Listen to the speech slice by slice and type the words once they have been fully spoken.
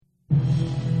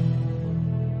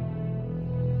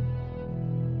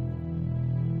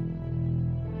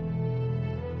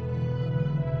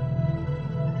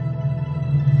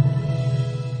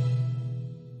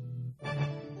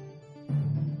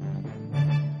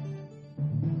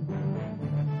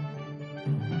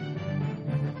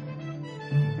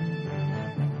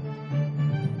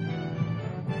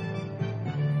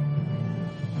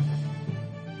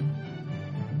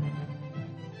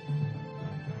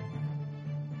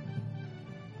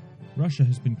Russia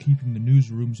has been keeping the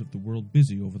newsrooms of the world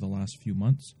busy over the last few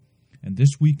months, and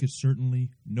this week is certainly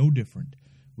no different,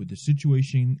 with the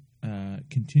situation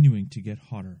continuing to get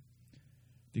hotter.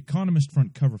 The Economist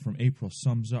front cover from April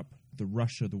sums up the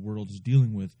Russia the world is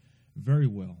dealing with very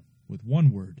well, with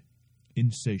one word: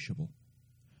 insatiable.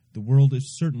 The world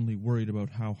is certainly worried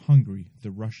about how hungry the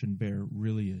Russian bear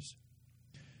really is.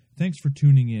 Thanks for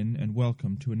tuning in, and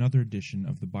welcome to another edition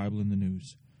of the Bible in the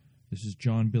News. This is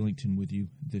John Billington with you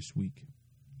this week.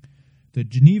 The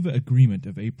Geneva Agreement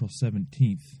of April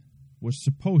 17th was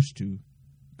supposed to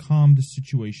calm the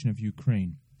situation of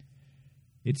Ukraine.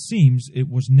 It seems it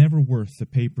was never worth the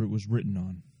paper it was written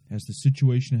on, as the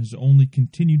situation has only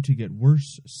continued to get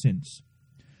worse since.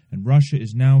 And Russia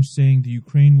is now saying the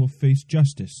Ukraine will face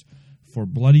justice for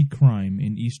bloody crime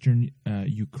in eastern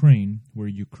Ukraine, where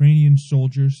Ukrainian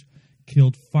soldiers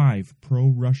killed 5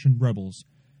 pro-Russian rebels,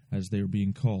 as they are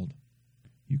being called.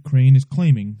 Ukraine is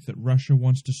claiming that Russia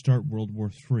wants to start World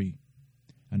War III,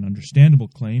 an understandable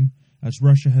claim, as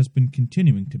Russia has been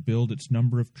continuing to build its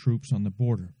number of troops on the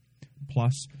border,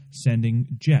 plus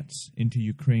sending jets into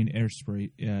Ukrainian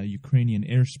airspace,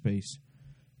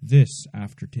 this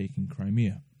after taking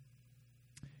Crimea.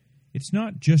 It's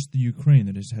not just the Ukraine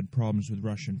that has had problems with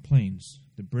Russian planes.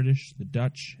 The British, the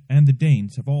Dutch, and the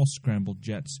Danes have all scrambled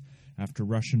jets after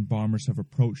Russian bombers have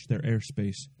approached their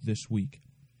airspace this week.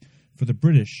 For the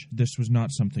British, this was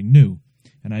not something new,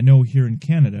 and I know here in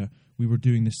Canada we were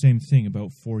doing the same thing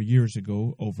about 4 years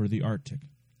ago over the Arctic.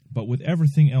 But with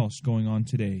everything else going on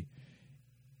today,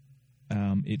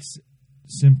 it's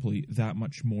simply that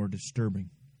much more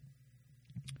disturbing.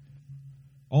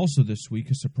 Also this week,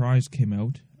 a surprise came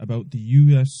out about the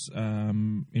U.S.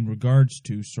 in regards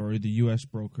to the U.S.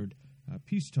 brokered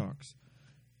peace talks.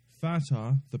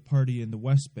 Fatah, the party in the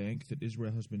West Bank that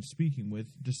Israel has been speaking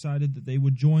with, decided that they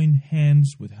would join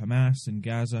hands with Hamas in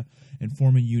Gaza and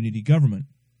form a unity government.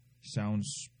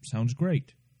 Sounds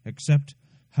great, except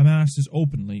Hamas is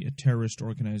openly a terrorist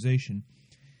organization,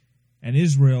 and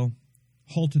Israel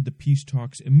halted the peace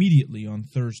talks immediately on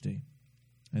Thursday.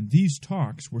 And these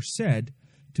talks were said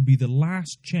to be the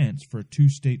last chance for a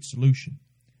two-state solution.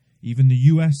 Even the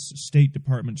U.S. State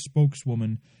Department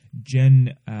spokeswoman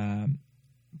Jen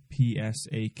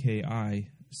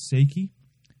Psaki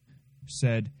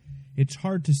said, "It's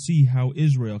hard to see how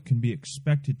Israel can be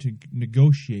expected to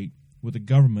negotiate with a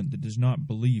government that does not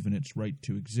believe in its right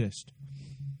to exist."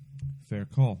 Fair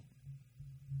call.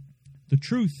 The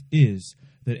truth is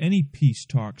that any peace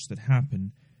talks that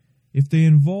happen, if they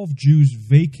involve Jews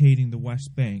vacating the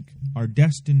West Bank, are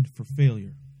destined for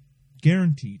failure.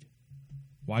 Guaranteed.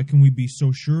 Why can we be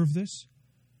so sure of this?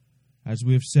 As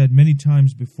we have said many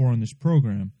times before on this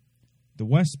program, the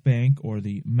West Bank, or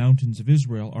the Mountains of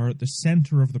Israel, are at the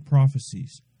center of the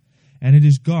prophecies, and it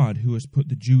is God who has put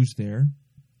the Jews there,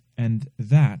 and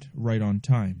that right on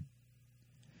time.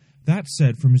 That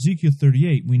said, from Ezekiel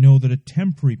 38, we know that a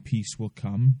temporary peace will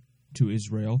come to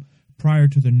Israel prior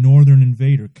to the northern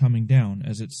invader coming down,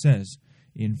 as it says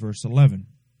in verse 11.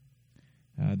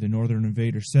 The northern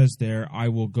invader says there, "I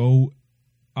will go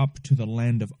up to the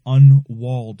land of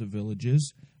unwalled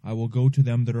villages. I will go to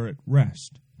them that are at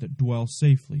rest, that dwell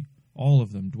safely, all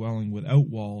of them dwelling without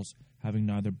walls, having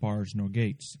neither bars nor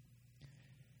gates."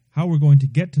 How we're going to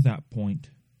get to that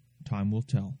point, time will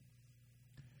tell.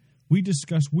 We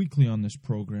discuss weekly on this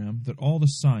program that all the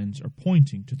signs are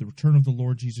pointing to the return of the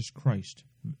Lord Jesus Christ,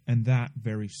 and that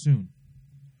very soon.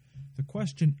 The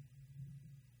question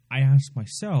I ask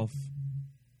myself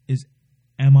is,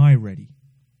 am I ready?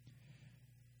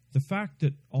 The fact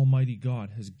that Almighty God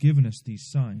has given us these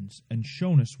signs and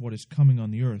shown us what is coming on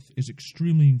the earth is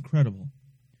extremely incredible.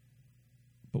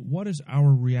 But what is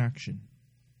our reaction?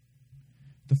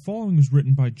 The following was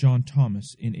written by John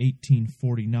Thomas in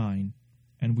 1849,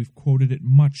 and we've quoted it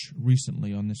much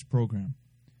recently on this program.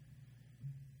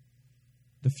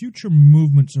 The future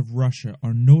movements of Russia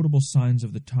are notable signs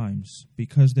of the times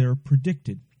because they are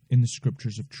predicted in the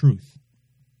scriptures of truth.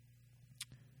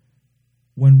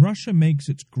 When Russia makes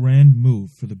its grand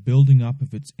move for the building up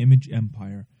of its image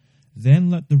empire, then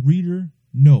let the reader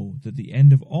know that the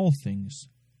end of all things,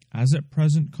 as at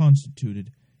present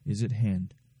constituted, is at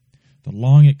hand. The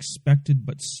long-expected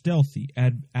but stealthy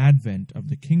advent of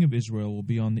the King of Israel will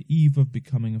be on the eve of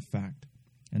becoming a fact,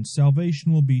 and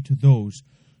salvation will be to those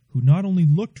who not only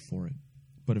looked for it,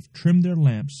 but have trimmed their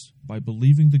lamps by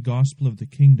believing the gospel of the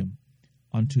kingdom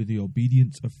unto the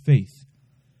obedience of faith,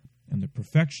 and the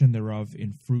perfection thereof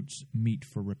in fruits meet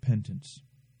for repentance.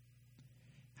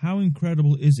 How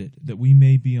incredible is it that we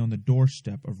may be on the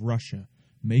doorstep of Russia,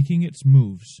 making its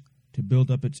moves to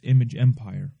build up its image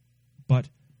empire, but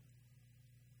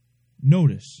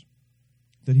notice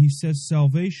that he says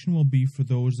salvation will be for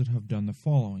those that have done the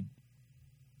following.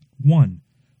 1.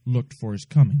 Looked for his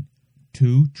coming.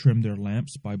 2. Trimmed their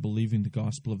lamps by believing the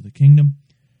gospel of the kingdom.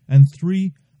 And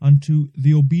 3. Unto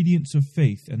the obedience of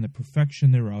faith and the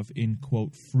perfection thereof in,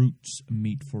 quote, fruits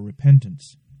meet for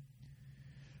repentance.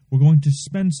 We're going to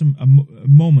spend a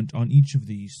moment on each of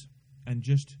these and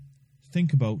just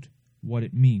think about what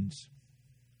it means.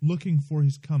 Looking for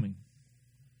his coming.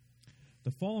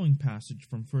 The following passage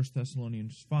from 1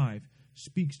 Thessalonians 5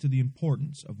 speaks to the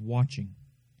importance of watching.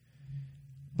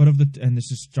 And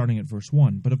this is starting at verse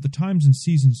 1. But of the times and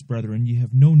seasons, brethren, ye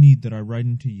have no need that I write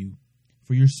unto you,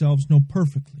 for yourselves know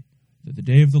perfectly that the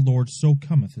day of the Lord so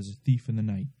cometh as a thief in the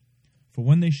night. For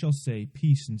when they shall say,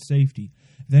 peace and safety,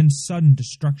 then sudden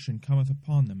destruction cometh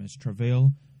upon them, as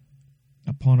travail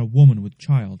upon a woman with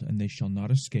child, and they shall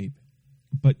not escape.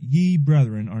 But ye,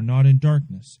 brethren, are not in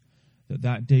darkness,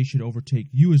 that day should overtake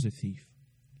you as a thief.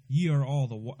 Ye are all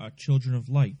the children of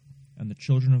light, and the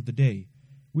children of the day.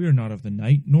 We are not of the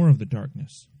night, nor of the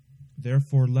darkness.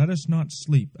 Therefore let us not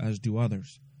sleep, as do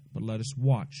others, but let us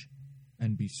watch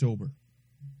and be sober.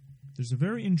 There's a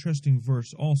very interesting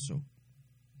verse also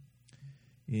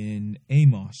in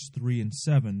Amos 3 and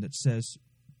 7 that says,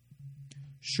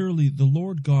 surely the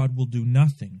Lord God will do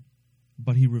nothing,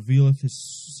 but he revealeth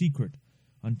his secret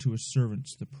unto his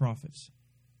servants the prophets.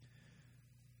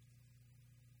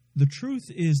 The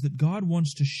truth is that God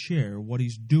wants to share what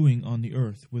he's doing on the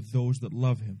earth with those that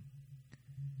love him.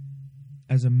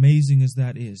 As amazing as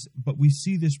that is. But we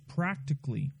see this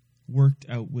practically worked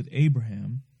out with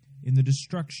Abraham in the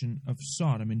destruction of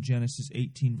Sodom in Genesis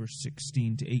 18, verse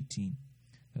 16 to 18.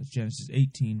 That's Genesis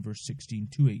 18, verse 16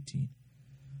 to 18.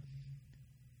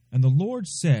 And the Lord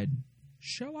said,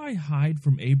 shall I hide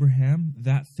from Abraham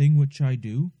that thing which I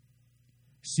do?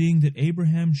 Seeing that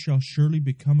Abraham shall surely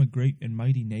become a great and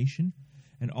mighty nation,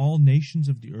 and all nations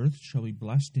of the earth shall be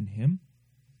blessed in him.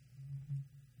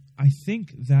 I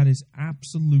think that is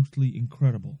absolutely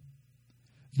incredible.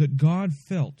 That God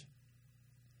felt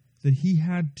that he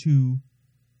had to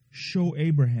show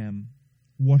Abraham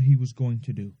what he was going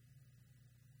to do.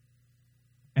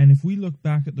 And if we look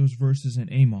back at those verses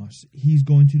in Amos, he's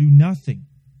going to do nothing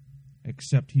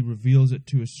except he reveals it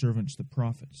to his servants, the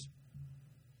prophets.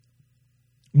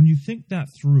 When you think that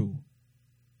through,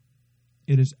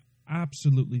 it is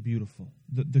absolutely beautiful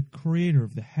that the creator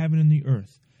of the heaven and the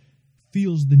earth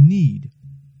feels the need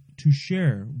to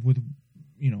share with,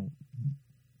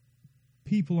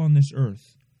 people on this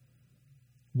earth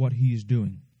what he is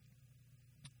doing.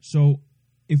 So,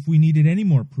 if we needed any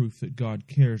more proof that God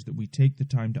cares that we take the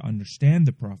time to understand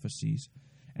the prophecies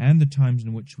and the times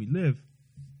in which we live,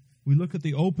 we look at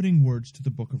the opening words to the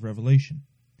book of Revelation.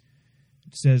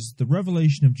 It says, the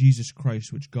revelation of Jesus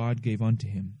Christ which God gave unto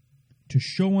him, to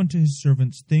show unto his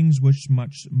servants things which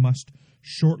must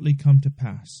shortly come to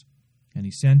pass. And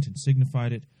he sent and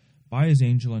signified it by his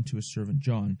angel unto his servant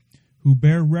John, who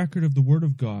bare record of the word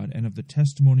of God and of the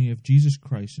testimony of Jesus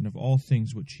Christ and of all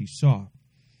things which he saw.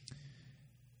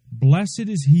 Blessed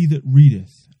is he that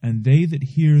readeth, and they that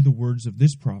hear the words of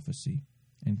this prophecy,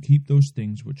 and keep those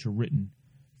things which are written,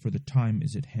 for the time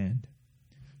is at hand.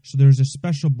 So there's a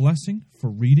special blessing for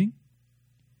reading,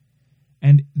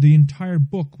 and the entire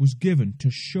book was given to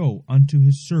show unto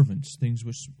his servants things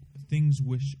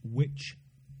which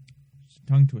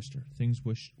tongue twister, things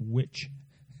which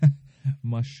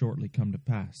must shortly come to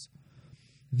pass.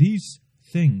 These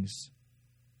things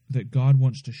that God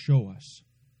wants to show us,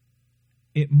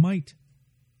 it might,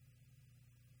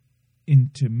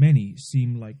 to many,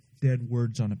 seem like dead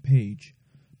words on a page,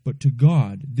 but to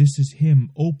God, this is him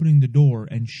opening the door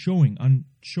and showing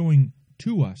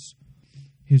to us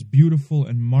his beautiful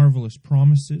and marvelous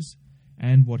promises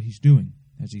and what he's doing,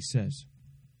 as he says.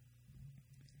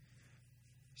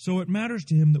 So it matters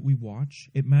to him that we watch.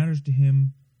 It matters to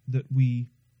him that we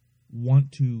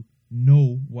want to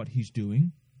know what he's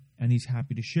doing, and he's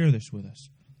happy to share this with us,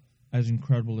 as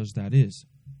incredible as that is.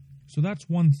 So that's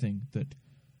one thing that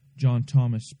John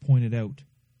Thomas pointed out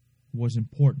was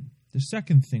important. The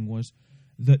second thing was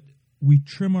that we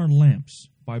trim our lamps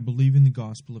by believing the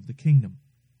gospel of the kingdom.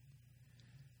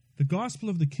 The gospel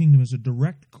of the kingdom is a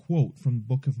direct quote from the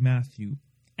book of Matthew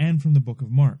and from the book of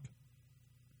Mark.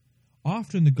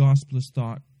 Often the gospel is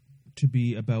thought to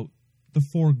be about the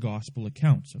four gospel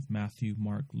accounts of Matthew,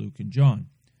 Mark, Luke, and John,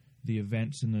 the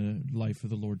events in the life of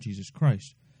the Lord Jesus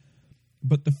Christ.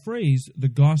 But the phrase, the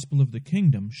gospel of the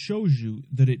kingdom, shows you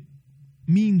that it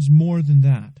means more than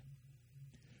that.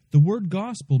 The word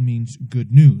gospel means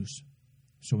good news.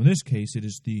 So in this case, it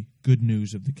is the good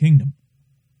news of the kingdom.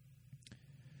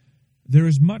 There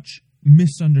is much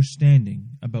misunderstanding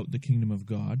about the kingdom of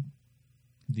God,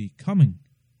 the coming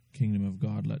kingdom of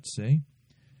God, let's say,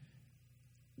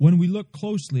 when we look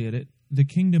closely at it, the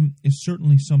kingdom is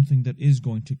certainly something that is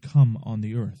going to come on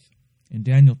the earth. In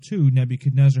Daniel 2,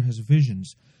 Nebuchadnezzar has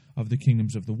visions of the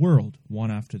kingdoms of the world, one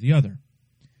after the other.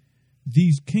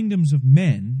 These kingdoms of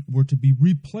men were to be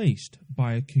replaced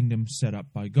by a kingdom set up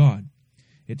by God.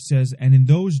 It says, and in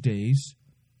the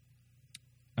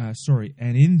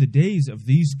days of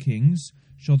these kings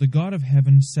shall the God of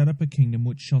heaven set up a kingdom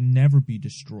which shall never be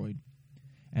destroyed.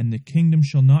 And the kingdom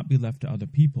shall not be left to other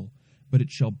people, but it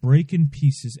shall break in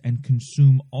pieces and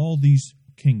consume all these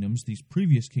kingdoms, these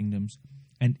previous kingdoms,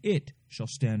 and it shall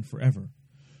stand forever.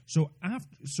 So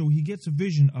he gets a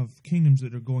vision of kingdoms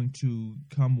that are going to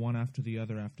come one after the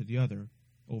other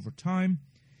over time.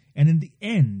 And in the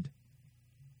end,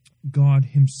 God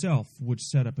himself would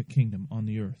set up a kingdom on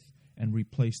the earth and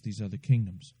replace these other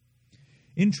kingdoms.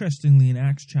 Interestingly, in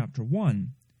Acts chapter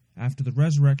 1, after the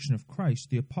resurrection of Christ,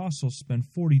 the apostles spend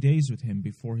 40 days with him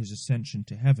before his ascension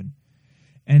to heaven.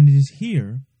 And it is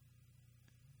here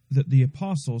that the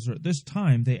apostles, or at this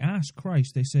time, they ask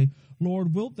Christ, they say,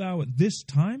 Lord, wilt thou at this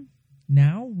time,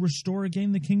 now, restore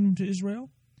again the kingdom to Israel?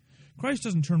 Christ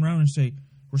doesn't turn around and say,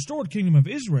 restored kingdom of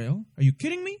Israel? Are you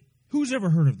kidding me? Who's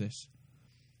ever heard of this?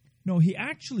 No, he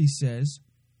actually says,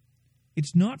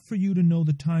 it's not for you to know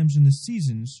the times and the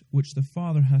seasons which the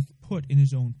Father hath put in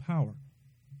his own power.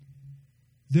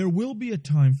 There will be a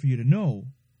time for you to know,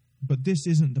 but this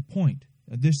isn't the point.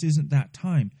 This isn't that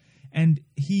time. And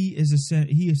he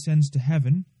ascends to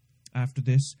heaven after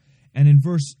this. And in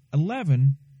verse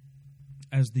 11,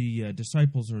 as the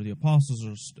disciples or the apostles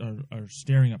are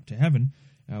staring up to heaven,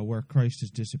 where Christ has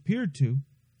disappeared to,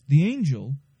 the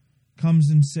angel comes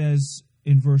and says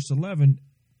in verse 11,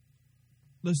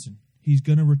 listen, he's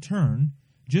going to return.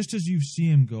 Just as you see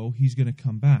him go, he's going to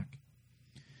come back.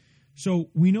 So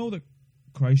we know that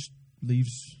Christ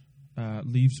leaves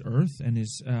earth and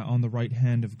is on the right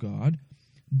hand of God,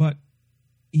 but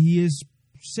he is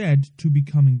said to be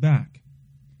coming back.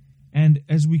 And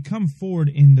as we come forward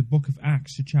in the book of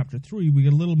Acts to chapter 3, we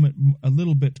get a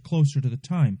little bit closer to the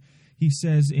time. He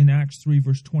says in Acts 3,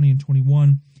 verse 20 and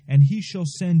 21, and he shall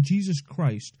send Jesus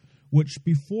Christ, which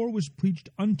before was preached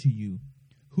unto you,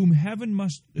 whom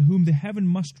the heaven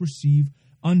must receive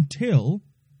until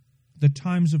the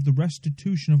times of the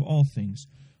restitution of all things,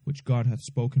 which God hath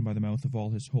spoken by the mouth of all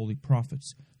his holy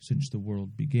prophets since the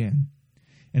world began.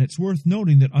 And it's worth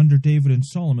noting that under David and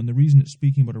Solomon, the reason it's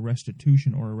speaking about a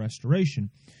restitution or a restoration,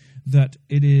 that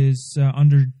it is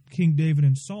under King David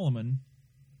and Solomon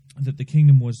that the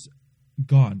kingdom was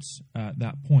God's at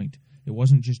that point. It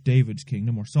wasn't just David's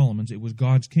kingdom or Solomon's, it was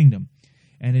God's kingdom.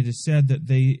 And it is said that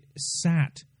they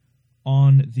sat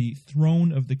on the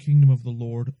throne of the kingdom of the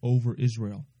Lord over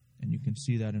Israel. And you can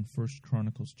see that in 1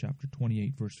 Chronicles chapter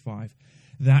 28, verse 5.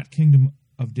 That kingdom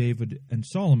of David and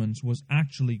Solomon's was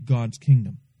actually God's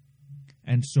kingdom.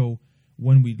 And so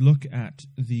when we look at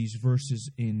these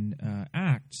verses in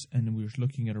Acts, and we're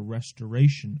looking at a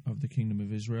restoration of the kingdom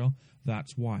of Israel,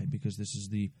 that's why, because this is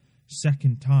the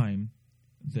second time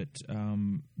that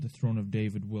the throne of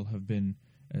David will have been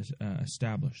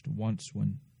established. Once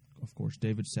when, of course,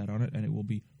 David sat on it, and it will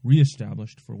be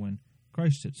reestablished for when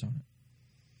Christ sits on it.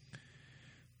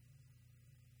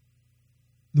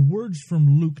 The words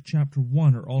from Luke chapter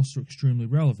 1 are also extremely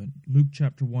relevant. Luke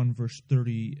chapter 1, verse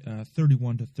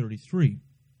 31 to 33.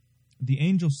 The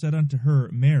angel said unto her,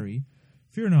 Mary,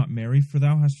 fear not, Mary, for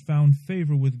thou hast found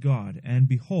favor with God, and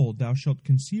behold, thou shalt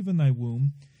conceive in thy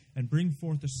womb, and bring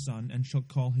forth a son, and shalt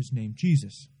call his name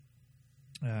Jesus.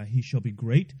 He shall be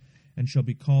great, and shall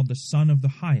be called the Son of the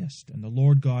Highest, and the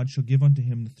Lord God shall give unto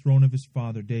him the throne of his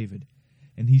father David,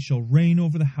 and he shall reign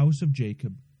over the house of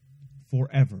Jacob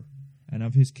forever, and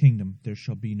of his kingdom there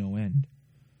shall be no end.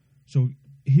 So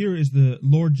here is the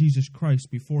Lord Jesus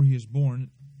Christ before he is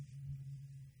born.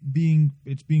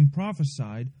 It's being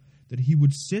prophesied that he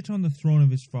would sit on the throne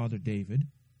of his father David,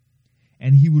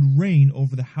 and he would reign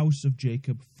over the house of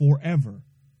Jacob forever,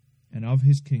 and of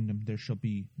his kingdom there shall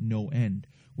be no end,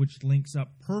 which links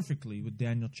up perfectly with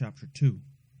Daniel chapter 2.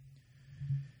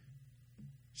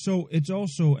 So it's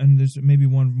also, and there's maybe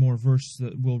one more verse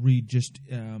that we'll read just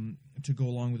to go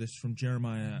along with this from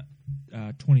Jeremiah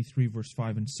 23, verse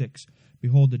 5 and 6.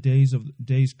 Behold, the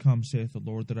days come, saith the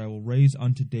Lord, that I will raise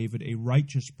unto David a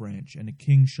righteous branch, and a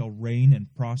king shall reign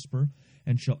and prosper,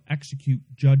 and shall execute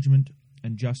judgment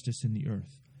and justice in the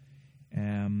earth.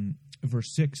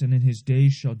 Verse 6, and in his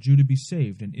days shall Judah be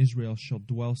saved, and Israel shall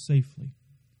dwell safely.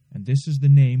 And this is the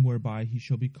name whereby he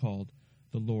shall be called,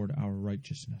 the Lord our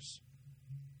righteousness.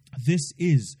 This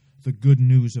is the good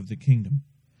news of the kingdom,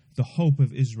 the hope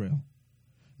of Israel.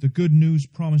 The good news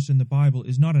promised in the Bible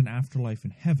is not an afterlife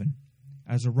in heaven.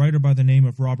 As a writer by the name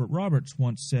of Robert Roberts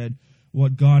once said,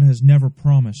 "What God has never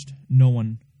promised, no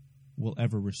one will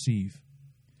ever receive."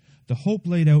 The hope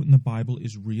laid out in the Bible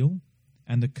is real,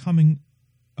 and the coming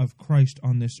of Christ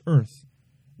on this earth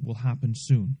will happen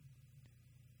soon.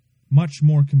 Much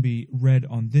more can be read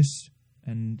on this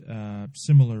and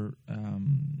similar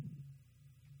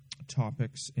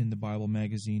topics in the Bible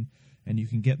magazine, and you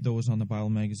can get those on the Bible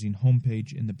magazine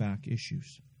homepage in the back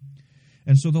issues.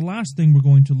 And so the last thing we're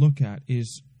going to look at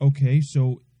is, okay,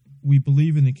 so we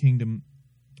believe in the kingdom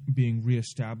being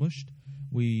reestablished.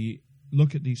 We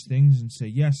look at these things and say,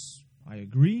 yes, I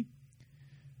agree,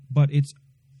 but it's,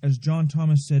 as John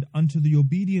Thomas said, unto the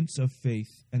obedience of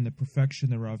faith and the perfection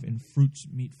thereof in fruits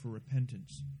meet for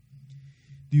repentance.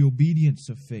 The obedience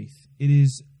of faith. It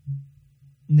is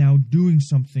now doing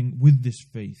something with this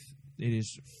faith. It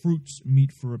is fruits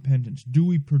meet for repentance. Do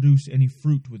we produce any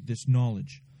fruit with this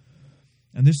knowledge?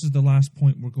 And this is the last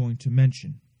point we're going to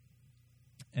mention.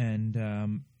 And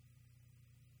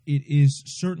it is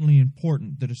certainly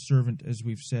important that a servant, as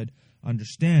we've said,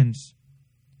 understands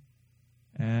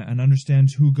and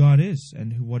understands who God is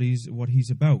and what he's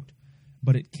about.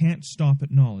 But it can't stop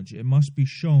at knowledge. It must be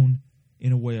shown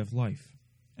in a way of life.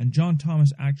 And John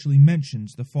Thomas actually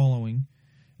mentions the following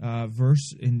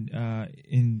verse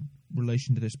in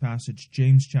relation to this passage,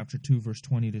 James chapter 2, verse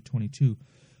 20 to 22.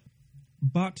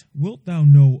 But wilt thou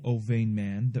know, O vain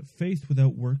man, that faith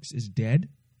without works is dead?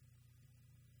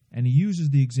 And he uses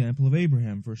the example of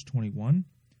Abraham, verse 21.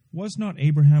 Was not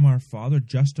Abraham our father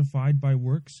justified by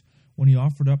works when he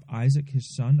offered up Isaac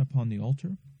his son upon the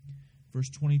altar? Verse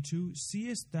 22,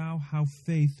 seest thou how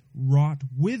faith wrought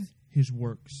with his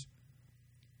works,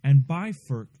 and by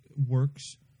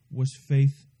works was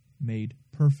faith made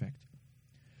perfect.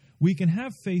 We can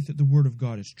have faith that the Word of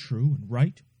God is true and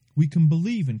right. We can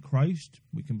believe in Christ,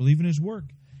 we can believe in His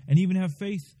work, and even have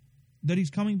faith that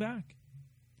He's coming back.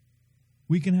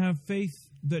 We can have faith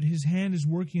that His hand is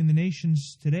working in the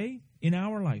nations today, in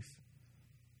our life.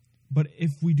 But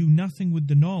if we do nothing with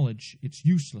the knowledge, it's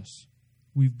useless.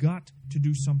 We've got to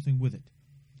do something with it.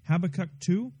 Habakkuk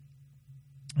 2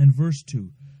 and verse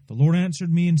 2. The Lord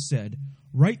answered me and said,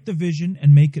 write the vision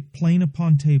and make it plain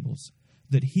upon tables,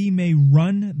 that he may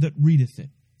run that readeth it.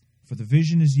 For the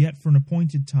vision is yet for an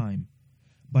appointed time.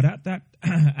 But at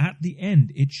the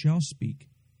end it shall speak,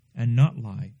 and not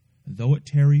lie. And though it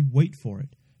tarry, wait for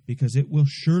it, because it will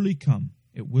surely come.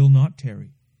 It will not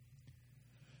tarry.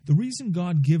 The reason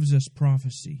God gives us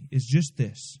prophecy is just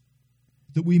this,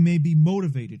 that we may be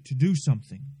motivated to do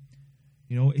something.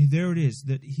 You know, there it is,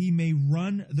 that he may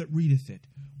run that readeth it.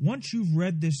 Once you've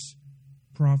read these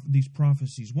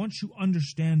prophecies, once you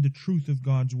understand the truth of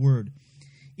God's Word,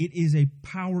 it is a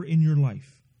power in your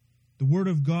life. The Word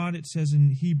of God, it says in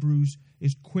Hebrews,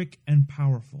 is quick and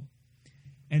powerful.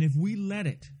 And if we let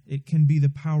it, it can be the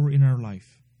power in our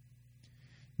life.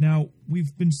 Now,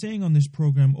 we've been saying on this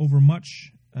program over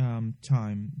much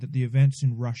time that the events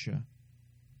in Russia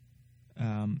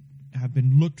have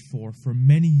been looked for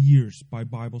many years by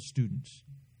Bible students.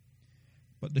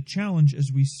 But the challenge, as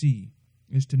we see,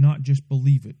 is to not just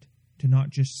believe it, to not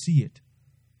just see it,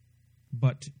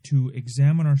 but to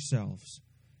examine ourselves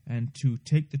and to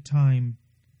take the time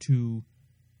to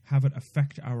have it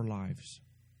affect our lives.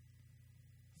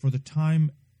 For the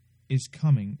time is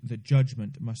coming that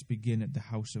judgment must begin at the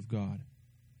house of God.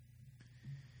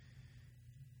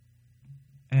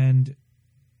 And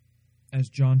as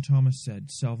John Thomas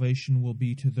said, salvation will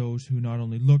be to those who not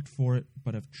only looked for it,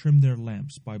 but have trimmed their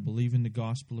lamps by believing the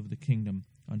gospel of the kingdom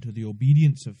unto the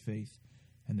obedience of faith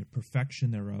and the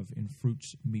perfection thereof in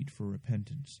fruits meet for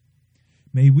repentance.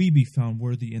 May we be found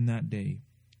worthy in that day,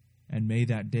 and may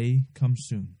that day come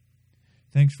soon.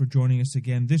 Thanks for joining us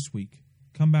again this week.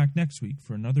 Come back next week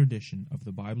for another edition of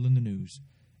the Bible in the News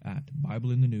at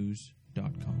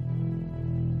BibleInTheNews.com.